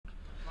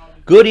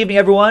Good evening,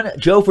 everyone.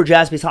 Joe for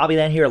Jaspys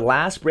Hobbyland here.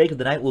 Last break of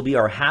the night will be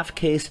our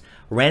half-case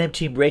random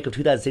team break of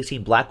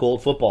 2016 Black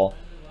Gold Football.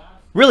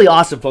 Really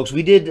awesome, folks.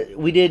 We did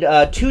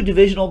 2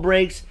 divisional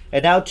breaks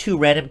and now 2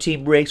 random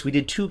team breaks. We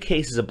did 2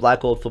 cases of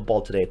Black Gold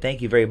Football today.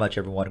 Thank you very much,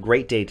 everyone.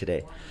 Great day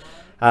today.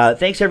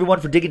 Thanks,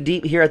 everyone, for digging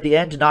deep here at the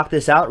end to knock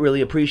this out.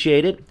 Really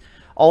appreciate it.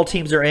 All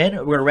teams are in.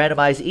 We're going to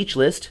randomize each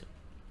list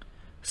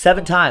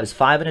 7 times,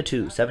 5 and a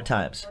 2, 7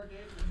 times.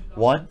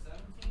 1,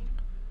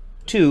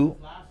 2,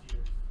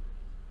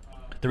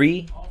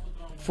 3,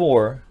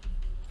 4,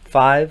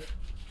 5,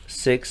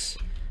 6,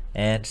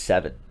 and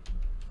 7.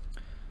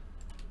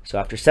 So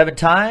after 7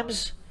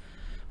 times,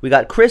 we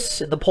got Chris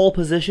in the pole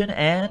position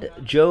and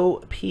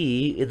Joe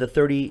P in the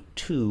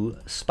 32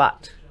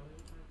 spot.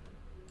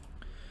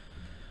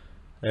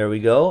 There we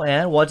go.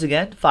 And once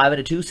again, 5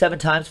 and a 2, 7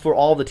 times for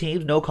all the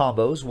teams. No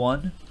combos.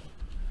 1,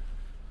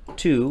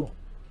 2.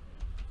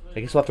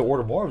 I guess we'll have to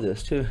order more of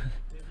this too.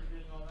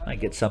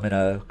 Might get some in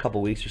a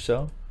couple weeks or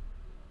so.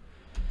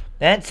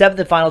 And 7th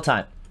and final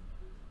time.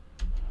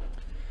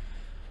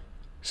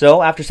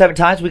 So after 7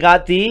 times, we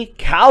got the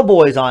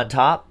Cowboys on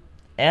top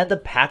and the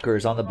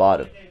Packers on the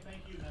bottom.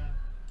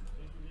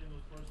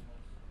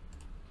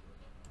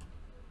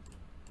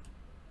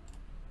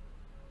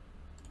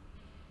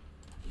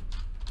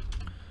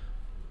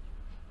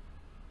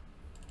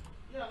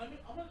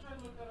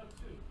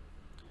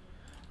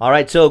 All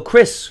right, so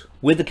Chris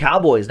with the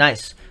Cowboys,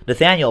 nice.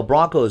 Nathaniel,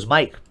 Broncos,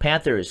 Mike,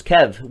 Panthers,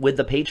 Kev with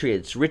the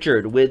Patriots,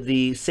 Richard with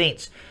the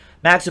Saints,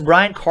 Max and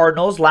Brian,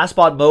 Cardinals, last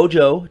spot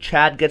Mojo,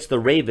 Chad gets the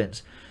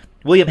Ravens,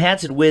 William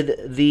Hansen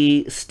with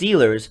the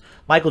Steelers,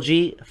 Michael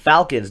G,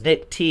 Falcons,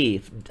 Nick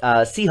T,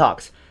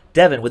 Seahawks,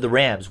 Devin with the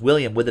Rams,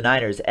 William with the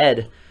Niners,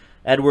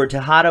 Edward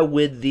Tejada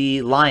with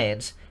the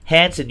Lions,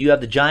 Hansen, you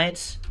have the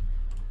Giants,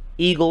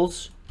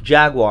 Eagles,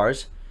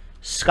 Jaguars,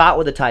 Scott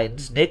with the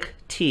Titans, Nick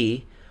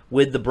T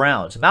with the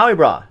Browns, Maui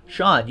Bra,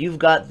 Sean, you've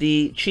got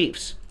the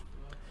Chiefs,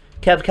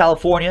 Kev,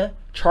 California,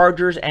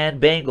 Chargers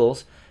and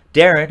Bengals,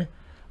 Darren,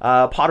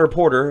 Potter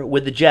Porter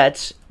with the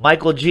Jets,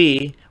 Michael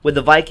G with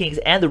the Vikings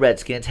and the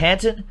Redskins,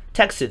 Hansen,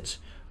 Texans,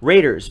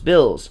 Raiders,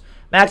 Bills,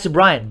 Max and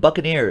Brian,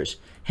 Buccaneers,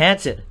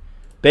 Hansen,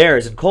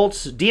 Bears and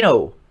Colts,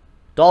 Dino,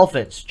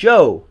 Dolphins,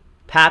 Joe,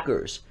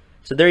 Packers.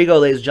 So there you go,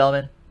 ladies and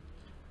gentlemen.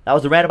 That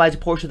was the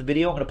randomizing portion of the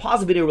video. I'm going to pause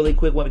the video really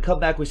quick. When we come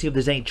back, we'll see if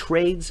there's any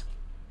trades.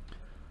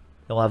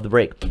 Then we'll have the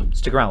break.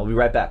 Stick around. We'll be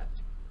right back.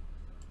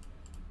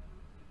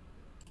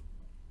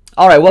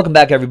 All right, welcome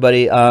back,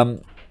 everybody.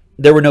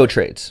 There were no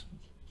trades.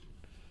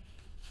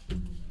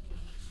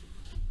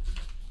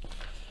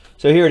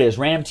 So here it is,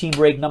 random team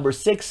break number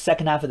 6,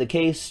 second half of the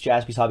case,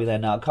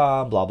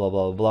 JaspysHobbyland.com, blah, blah,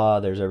 blah, blah.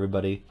 There's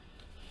everybody.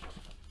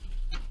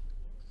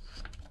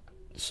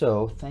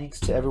 So thanks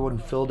to everyone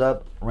who filled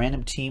up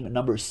random team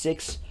number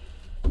 6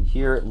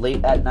 here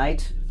late at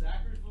night.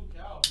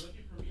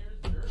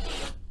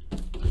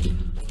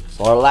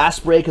 So our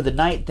last break of the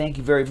night. Thank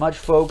you very much,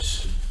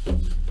 folks.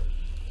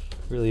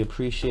 Really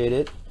appreciate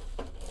it.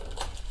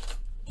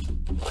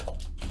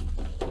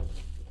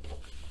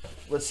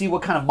 Let's see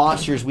what kind of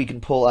monsters we can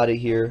pull out of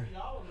here.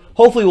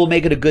 Hopefully we'll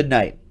make it a good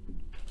night.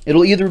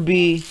 It'll either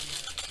be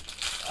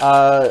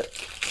sweet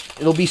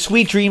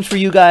dreams for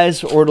you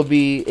guys, or it'll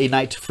be a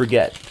night to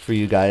forget for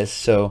you guys.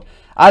 So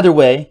either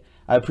way,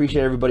 I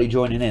appreciate everybody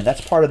joining in. That's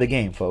part of the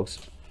game, folks.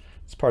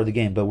 It's part of the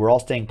game, but we're all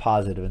staying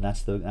positive, and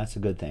that's a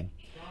good thing.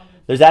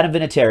 There's Adam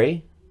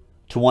Vinatieri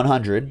to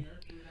 100.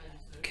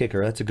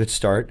 Kicker, that's a good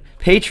start.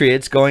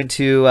 Patriots going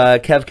to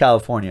Kev,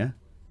 California.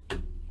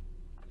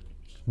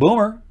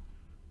 Boomer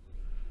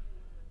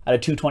out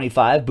of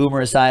 225.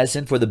 Boomer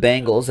Esiason for the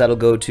Bengals. That'll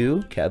go to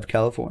Kev,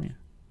 California.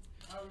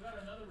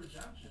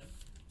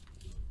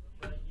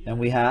 And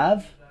we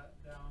have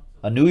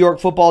a New York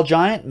Football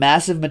Giant.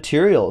 Massive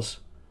Materials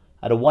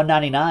out of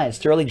 199.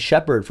 Sterling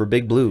Shepard for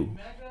Big Blue.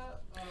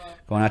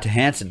 Going out to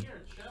Hansen.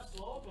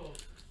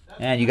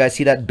 And you guys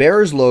see that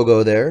Bears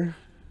logo there.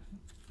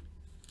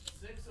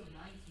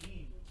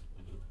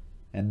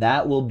 And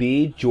that will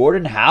be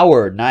Jordan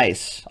Howard.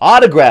 Nice.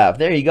 Autograph.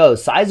 There you go.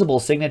 Sizable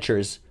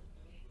signatures.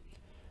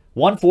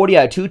 140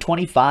 out of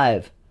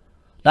 225.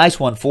 Nice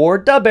one for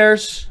the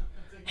Bears.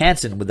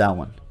 Hansen with that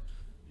one.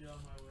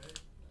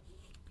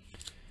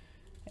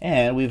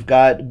 And we've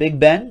got Big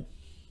Ben.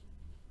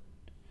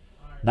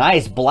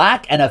 Nice.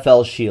 Black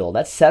NFL shield.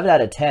 That's 7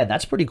 out of 10.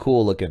 That's pretty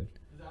cool looking.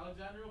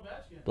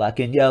 Black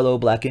and yellow,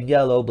 black and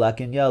yellow, black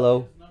and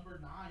yellow.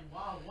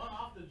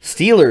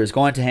 Steelers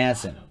going to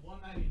Hansen.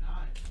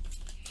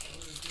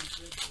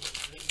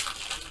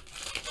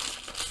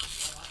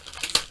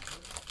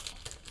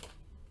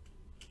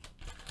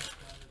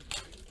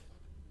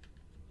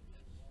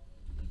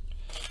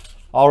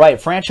 All right,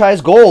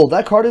 franchise gold.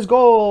 That card is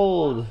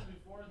gold.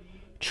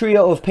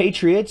 Trio of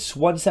Patriots,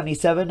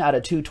 177 out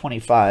of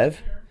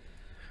 225.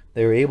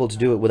 They were able to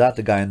do it without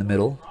the guy in the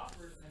middle.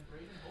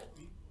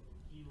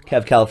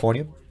 Kev,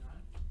 California.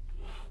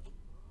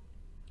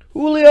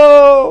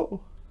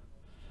 Julio!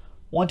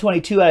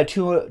 122 out of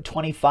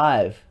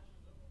 225.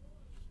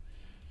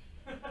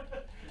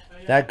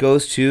 That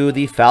goes to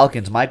the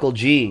Falcons. Michael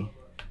G.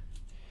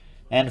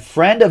 And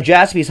friend of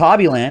Jaspys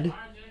Hobbyland,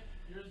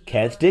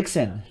 Kenneth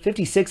Dixon,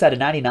 56 out of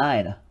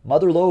 99.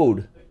 Mother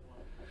Lode.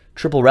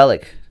 Triple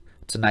relic.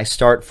 It's a nice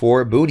start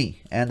for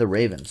Booney and the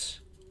Ravens.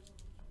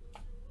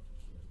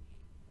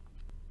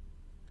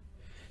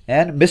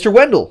 And Mr.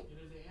 Wendell.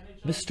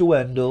 Mr.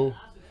 Wendell.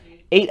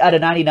 8 out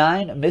of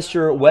 99.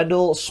 Mr.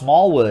 Wendell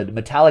Smallwood.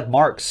 Metallic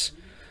marks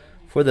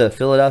for the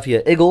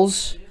Philadelphia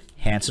Eagles.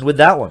 Hansen with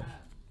that one.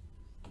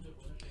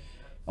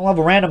 We'll have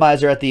a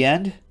randomizer at the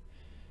end.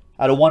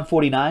 Out of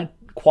 149.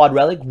 Quad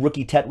relic.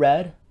 Rookie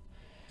Tetrad.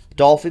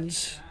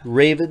 Dolphins.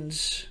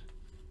 Ravens.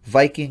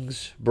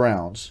 Vikings.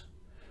 Browns.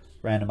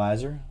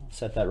 Randomizer. I'll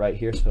set that right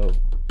here so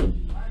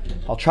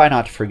I'll try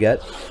not to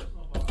forget.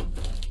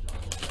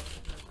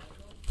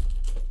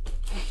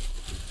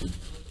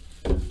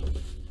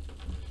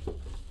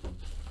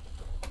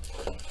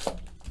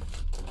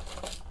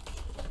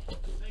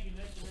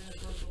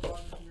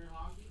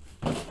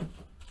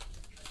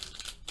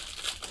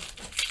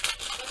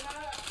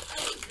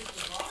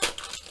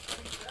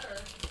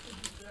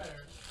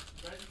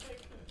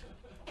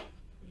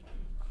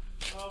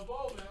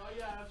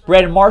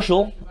 Brandon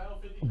Marshall,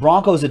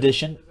 Broncos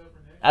edition,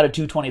 out of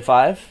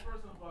 225.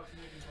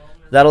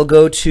 That'll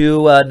go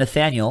to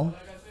Nathaniel.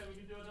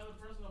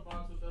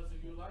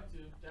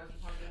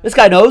 This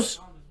guy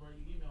knows.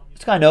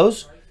 This guy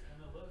knows.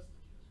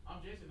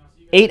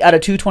 8 out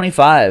of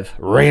 225.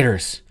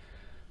 Raiders.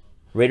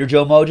 Raider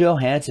Joe Mojo,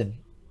 Hansen.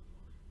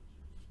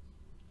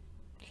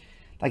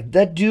 Like,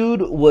 that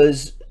dude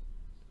was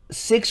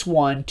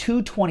 6'1",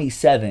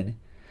 227.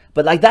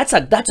 But, like, that's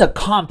a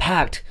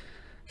compact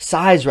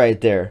size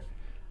right there.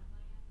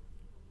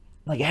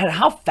 Like,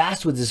 how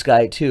fast was this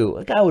guy, too?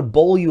 That guy would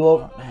bowl you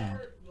over. Man.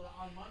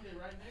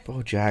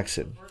 Bo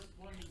Jackson.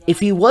 If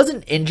he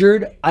wasn't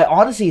injured, I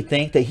honestly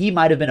think that he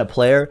might have been a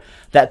player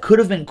that could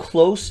have been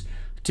close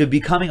to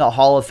becoming a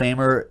Hall of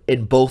Famer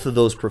in both of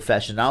those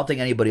professions. I don't think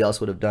anybody else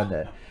would have done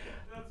that.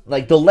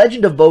 Like, the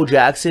legend of Bo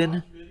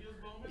Jackson,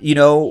 you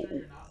know,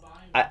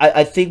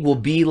 I think will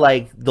be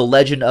like the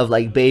legend of,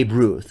 like, Babe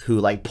Ruth, who,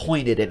 like,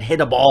 pointed and hit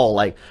a ball,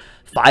 like,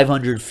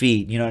 500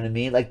 feet, you know what I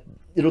mean? Like,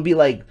 it'll be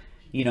like,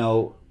 you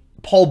know,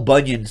 Paul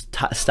Bunyan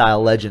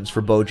style legends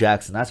for Bo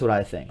Jackson. That's what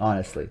I think,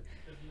 honestly.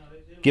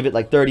 Give it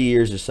like 30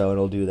 years or so and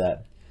it'll do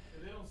that.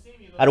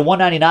 Out of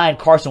 199,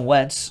 Carson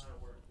Wentz.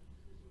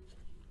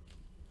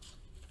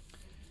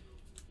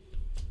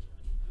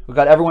 We've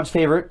got everyone's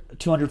favorite,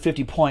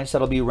 250 points.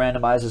 That'll be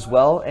randomized as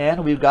well.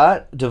 And we've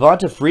got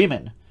Devonta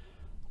Freeman.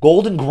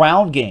 Golden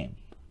ground game,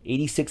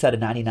 86 out of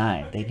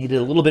 99. They needed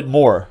a little bit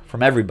more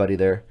from everybody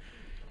there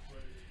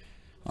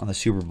on the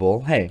Super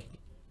Bowl. Hey,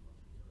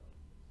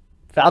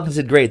 Falcons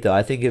did great, though.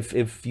 I think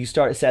if you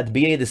start at the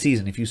beginning of the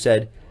season, if you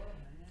said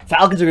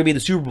Falcons are going to be in the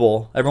Super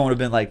Bowl, everyone would have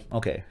been like,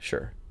 okay,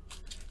 sure.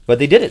 But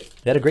they did it.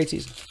 They had a great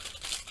season.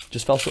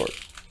 Just fell short.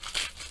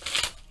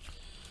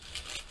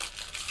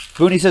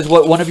 Booney says,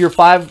 what, one of your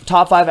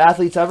top five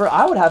athletes ever?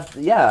 I would have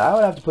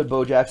to put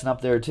Bo Jackson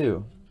up there,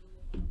 too.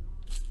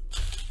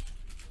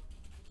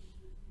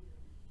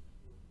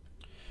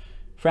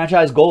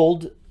 Franchise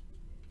gold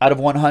out of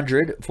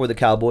 100 for the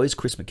Cowboys,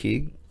 Chris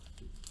McKeague.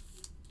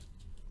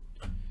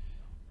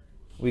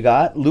 We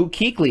got Luke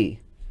Kuechly,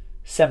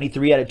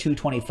 73 out of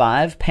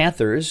 225.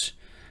 Panthers.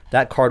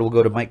 That card will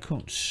go to Mike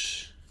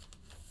Kuntz.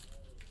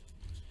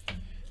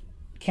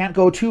 Can't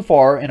go too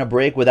far in a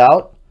break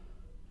without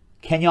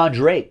Kenyon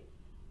Drake,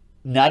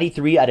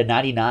 93 out of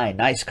 99.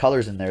 Nice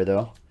colors in there,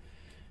 though.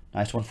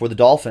 Nice one for the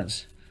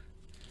Dolphins.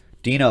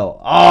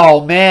 Dino.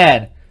 Oh,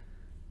 man.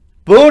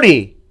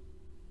 Booney.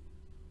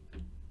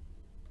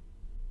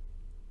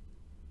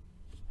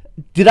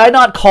 Did I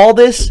not call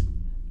this?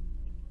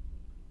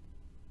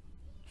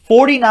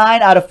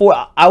 49 out of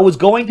 4. I was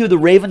going through the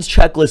Ravens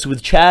checklist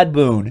with Chad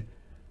Boone,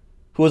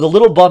 who was a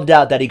little bummed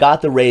out that he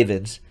got the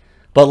Ravens.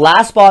 But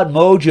Last Spot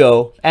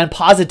Mojo and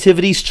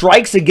Positivity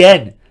strikes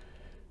again.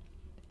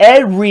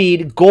 Ed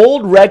Reed,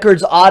 Gold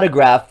Records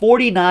autograph,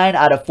 49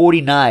 out of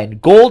 49.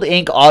 Gold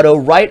ink auto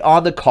right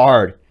on the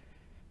card.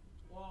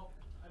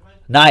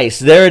 Nice.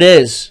 There it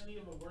is.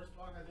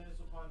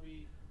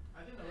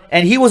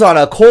 And he was on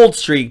a cold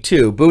streak,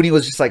 too. Booney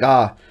was just like,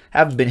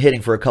 haven't been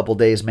hitting for a couple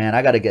days, man.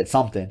 I got to get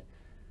something.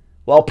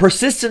 Well,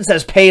 persistence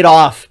has paid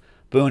off,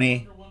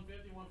 Booney.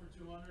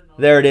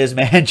 There it is,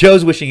 man.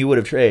 Joe's wishing he would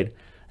have traded.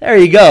 There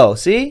you go.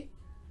 See?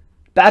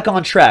 Back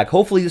on track.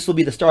 Hopefully this will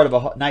be the start of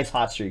a nice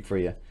hot streak for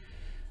you.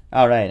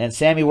 All right. And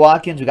Sammy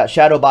Watkins, we got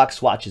Shadow Box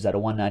swatches out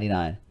of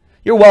 199.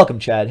 You're welcome,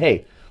 Chad.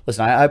 Hey,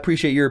 listen, I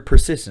appreciate your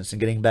persistence in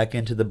getting back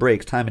into the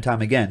breaks time and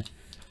time again.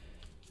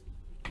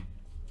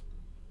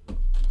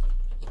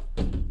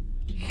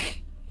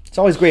 It's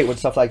always great when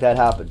stuff like that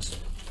happens.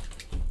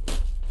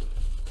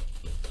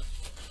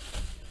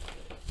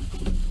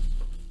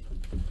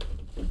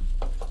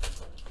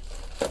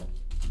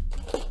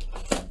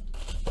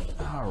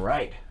 All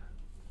right.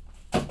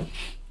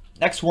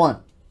 Next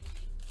one.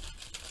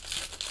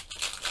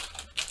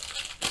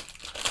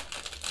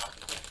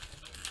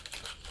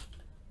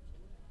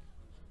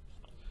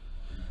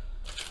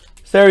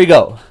 So there you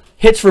go.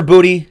 Hits for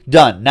Booty,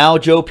 done. Now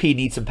Joe P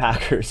needs some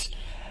Packers.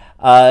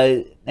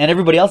 And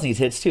everybody else needs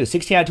hits too.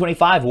 16 out of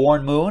 25,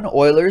 Warren Moon.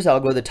 Oilers, I'll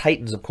go to the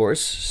Titans, of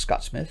course.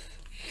 Scott Smith.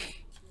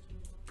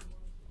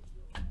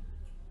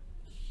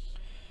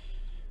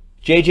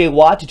 J.J.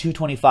 Watt to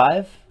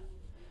 225.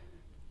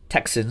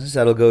 Texans,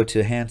 that'll go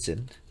to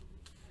Hansen.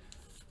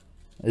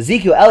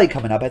 Ezekiel Elliott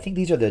coming up. I think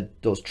these are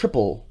those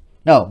triple.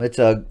 No, it's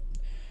a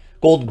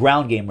Golden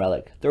Ground Game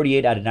relic.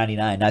 38 out of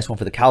 99. Nice one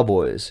for the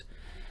Cowboys.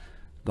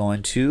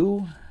 Going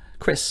to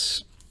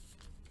Chris.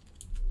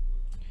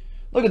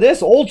 Look at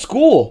this. Old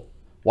school.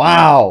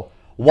 Wow.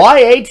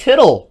 Y.A.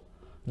 Tittle.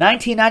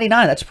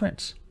 1999. That's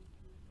Prince.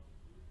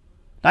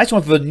 Nice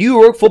one for the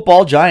New York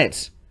Football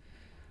Giants.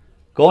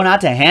 Going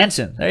out to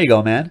Hansen. There you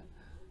go, man.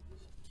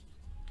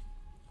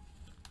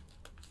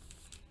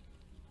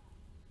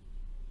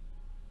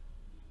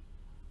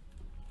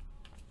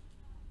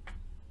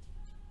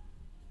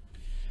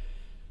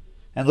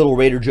 And little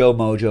Raider Joe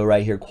mojo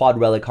right here. Quad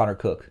relic Connor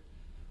Cook.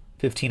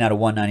 15 out of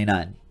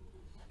 199.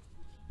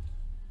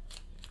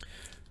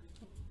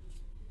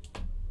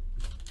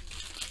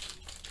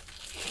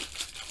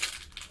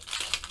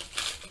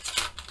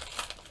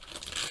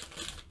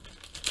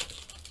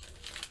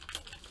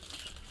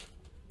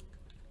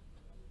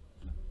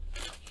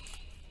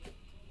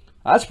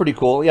 That's pretty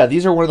cool. Yeah,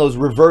 these are one of those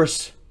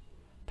reverse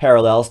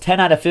parallels. 10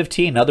 out of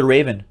 15. Another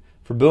Raven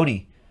for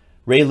Booney.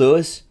 Ray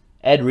Lewis,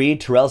 Ed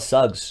Reed, Terrell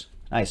Suggs.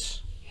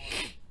 Nice.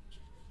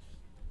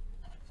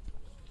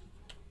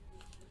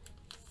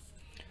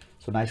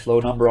 So nice low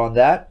number on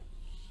that.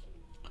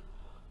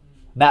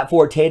 Matt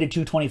Forte to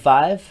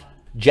 225.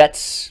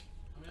 Jets.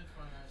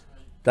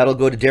 That'll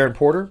go to Darren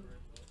Porter.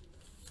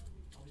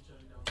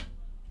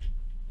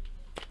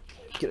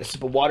 Get a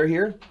sip of water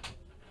here.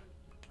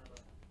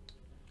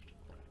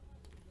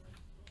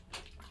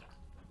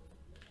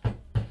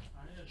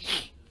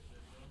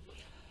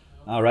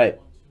 All right.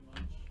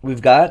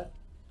 We've got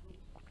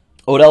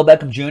Odell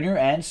Beckham Jr.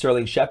 and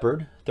Sterling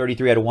Shepard.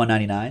 33 out of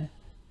 199.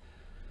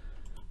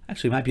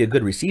 Actually, might be a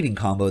good receiving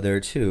combo there,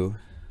 too.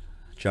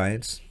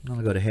 Giants. I'm going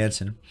to go to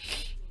Hansen.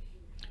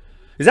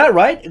 Is that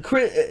right?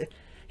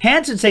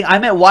 Hansen saying, I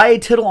met Y.A.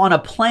 Tittle on a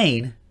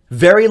plane.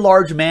 Very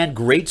large man,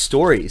 great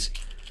stories.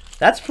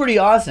 That's pretty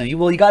awesome.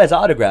 Well, you got his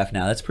autograph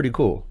now. That's pretty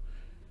cool.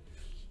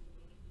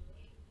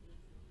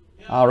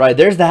 All right,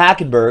 there's the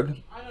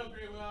Hackenberg.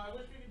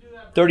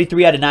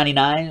 33 out of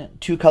 99.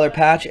 Two-color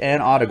patch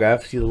and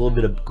autograph. See a little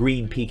bit of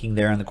green peeking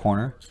there in the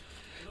corner.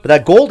 But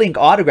that gold ink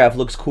autograph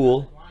looks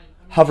cool.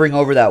 Hovering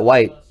over that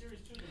white.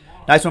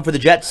 Nice one for the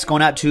Jets.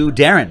 Going out to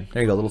Darren.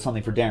 There you go. A little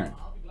something for Darren.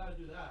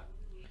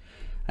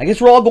 I guess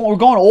we're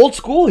going old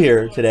school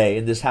here today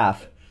in this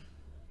half.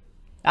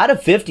 Out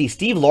of 50,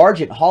 Steve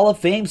Largent, Hall of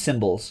Fame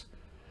symbols.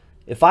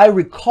 If I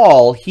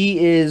recall,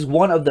 he is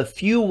one of the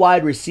few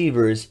wide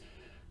receivers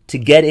to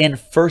get in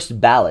first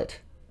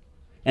ballot.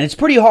 And it's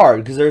pretty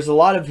hard because there's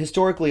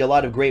historically a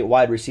lot of great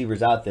wide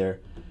receivers out there.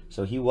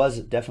 So he was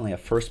definitely a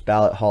first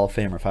ballot Hall of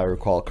Famer, if I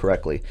recall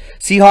correctly.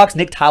 Seahawks,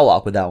 Nick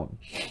Towlock with that one.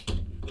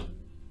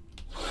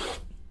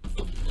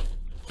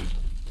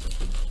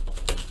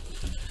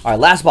 All right,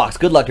 last box.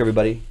 Good luck,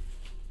 everybody.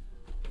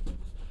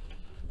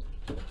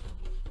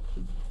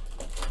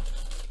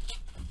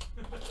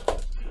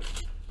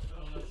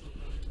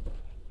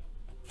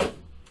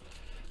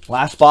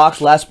 Last box,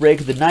 last break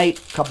of the night.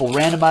 A couple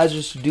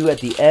randomizers to do at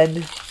the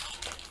end.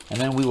 And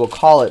then we will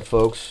call it,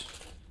 folks.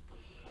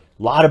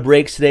 A lot of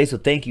breaks today, so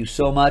thank you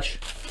so much.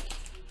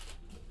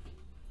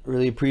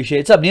 Really appreciate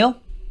it. What's up,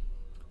 Neil?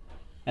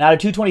 And out of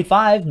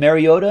 225,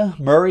 Mariota,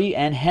 Murray,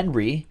 and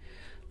Henry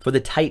for the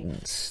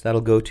Titans.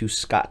 That'll go to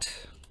Scott.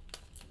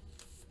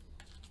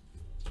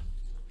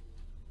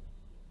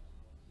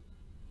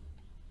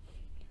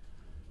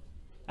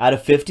 Out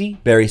of 50,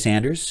 Barry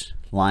Sanders,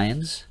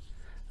 Lions.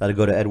 That'll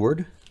go to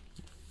Edward.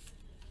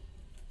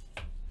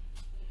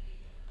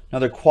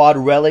 Another quad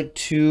relic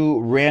to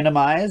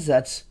randomize.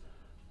 That's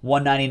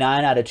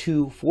 199 out of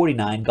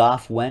 249.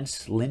 Goff,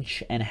 Wentz,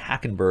 Lynch, and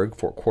Hackenberg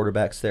for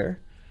quarterbacks there.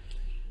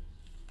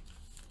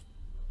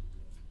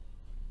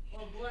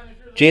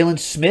 Jalen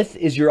Smith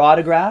is your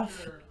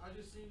autograph.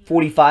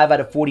 45 out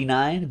of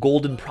 49.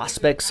 Golden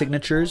Prospect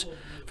signatures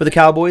for the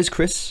Cowboys,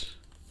 Chris.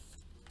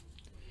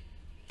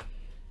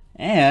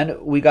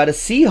 And we got a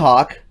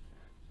Seahawk.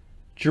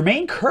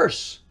 Jermaine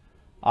Kearse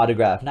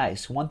autograph.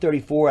 Nice.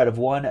 134 out of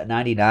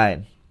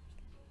 199.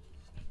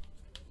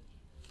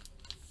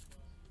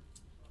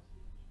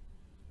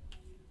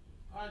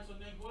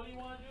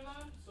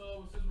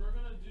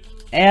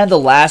 And the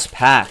last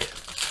pack.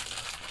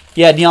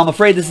 Yeah, Neil, I'm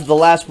afraid this is the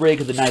last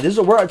break of the night.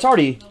 We're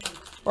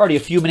already a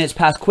few minutes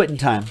past quitting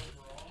time.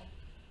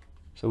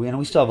 So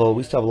we still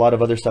have a lot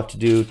of other stuff to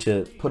do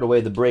to put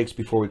away the breaks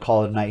before we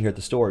call it a night here at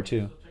the store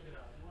too.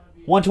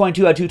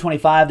 122 out of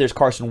 225. There's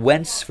Carson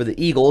Wentz for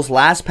the Eagles.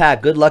 Last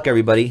pack. Good luck,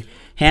 everybody.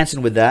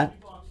 Hansen with that.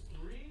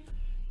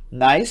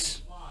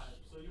 Nice.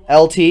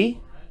 LT.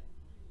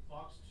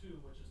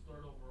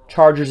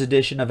 Chargers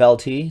edition of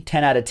LT.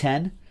 10 out of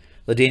 10.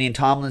 LaDainian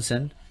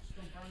Tomlinson.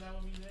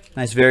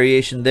 Nice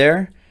variation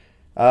there.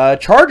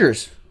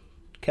 Chargers.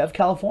 Kev,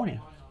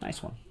 California.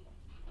 Nice one.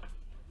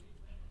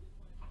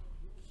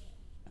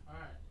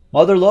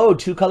 Mother Lode,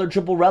 2-color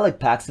triple relic,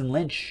 Paxton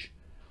Lynch.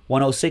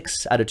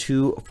 106 out of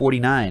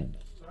 249.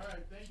 All right,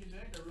 thank you,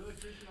 Nick. I really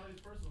appreciate all these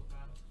personals, man.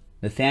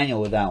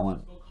 Nathaniel with that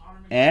one.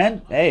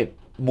 And, hey,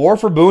 more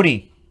for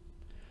Booney.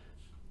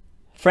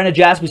 Friend of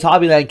Jaspys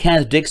Hobbyland,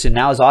 Kenneth Dixon,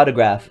 now his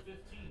autograph.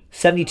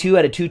 72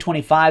 out of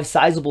 225,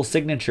 sizable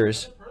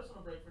signatures.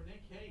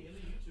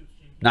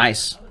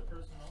 Nice.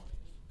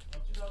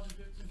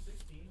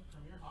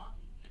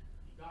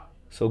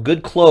 So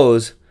good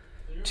close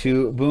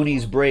to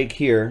Booney's break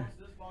here.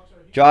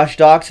 Josh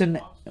Doxson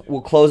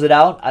will close it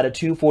out of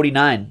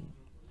 249.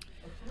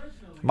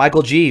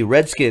 Michael G,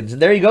 Redskins.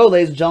 And there you go,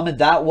 ladies and gentlemen.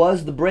 That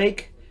was the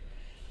break.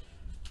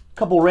 A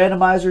couple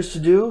randomizers to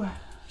do.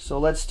 So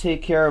let's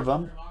take care of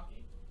them.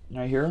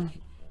 Right here.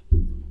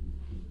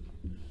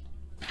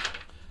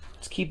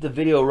 Let's keep the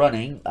video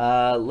running.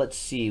 Let's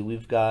see.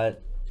 We've got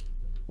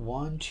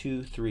 1,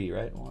 2, 3,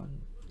 right?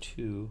 1,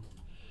 2,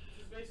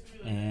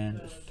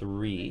 and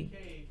 3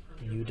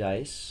 new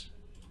dice.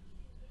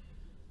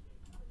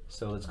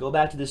 So let's go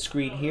back to this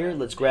screen here.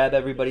 Let's grab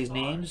everybody's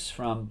names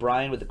from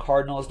Brian with the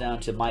Cardinals down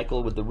to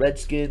Michael with the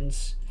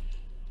Redskins.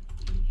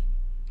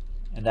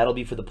 And that'll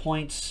be for the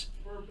points.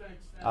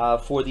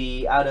 For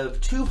the out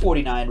of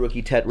 249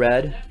 rookie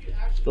Tetrad,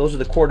 those are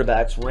the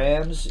quarterbacks: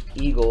 Rams,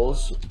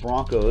 Eagles,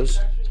 Broncos,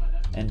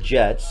 and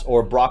Jets,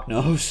 or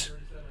Brocknos.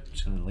 I'm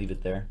just going to leave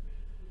it there.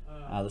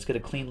 Let's get a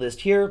clean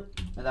list here.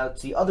 And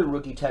that's the other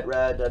rookie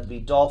Tetrad. That'd be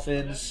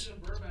Dolphins,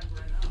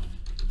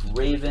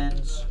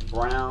 Ravens,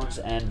 Browns,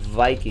 and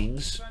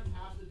Vikings.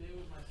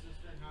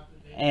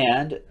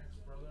 And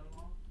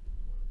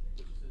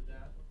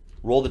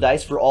roll the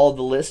dice for all of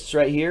the lists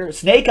right here.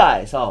 Snake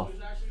Eyes. Oh,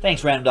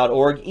 thanks,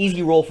 random.org.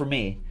 Easy roll for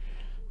me.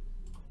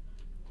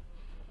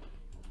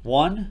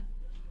 1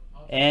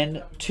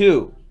 and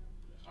 2.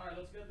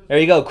 There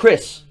you go,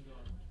 Chris.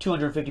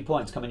 250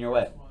 points coming your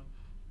way.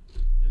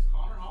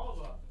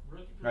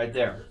 Right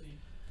there.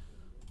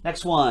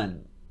 Next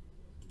one.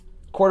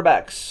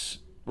 Quarterbacks.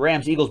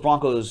 Rams, Eagles,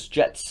 Broncos,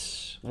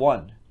 Jets.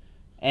 1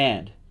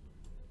 and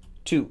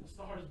 2.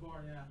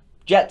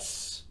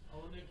 Jets.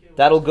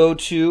 That'll go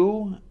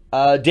to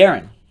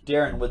Darren.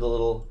 Darren with a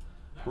little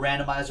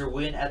randomizer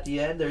win at the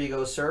end. There you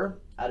go, sir.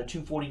 Out of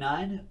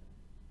 249.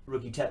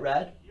 Rookie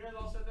Tetrad. You guys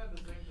all said that at the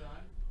same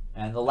time?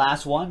 And the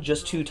last one,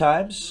 just 2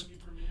 times.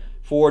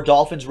 For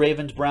Dolphins,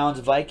 Ravens, Browns,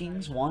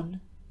 Vikings. 1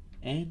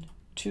 and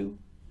 2.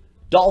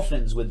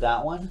 Dolphins with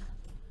that one.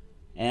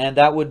 And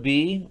that would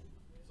be...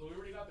 So we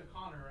already got the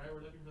Connor, right? We're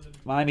looking for the...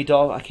 Miami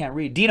Dolphins. I can't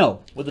read.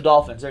 Dino with the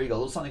Dolphins. There you go. A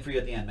little something for you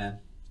at the end, man.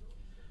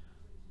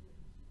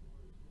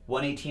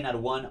 118 out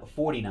of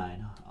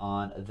 149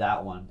 on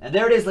that one. And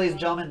there it is, ladies and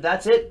gentlemen.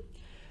 That's it.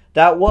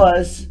 That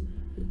was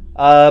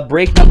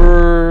break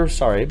number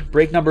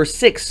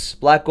 6.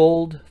 Black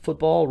Gold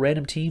Football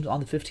Random Teams on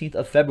the 15th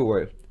of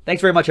February.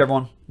 Thanks very much,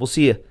 everyone. We'll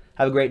see you.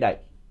 Have a great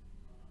night.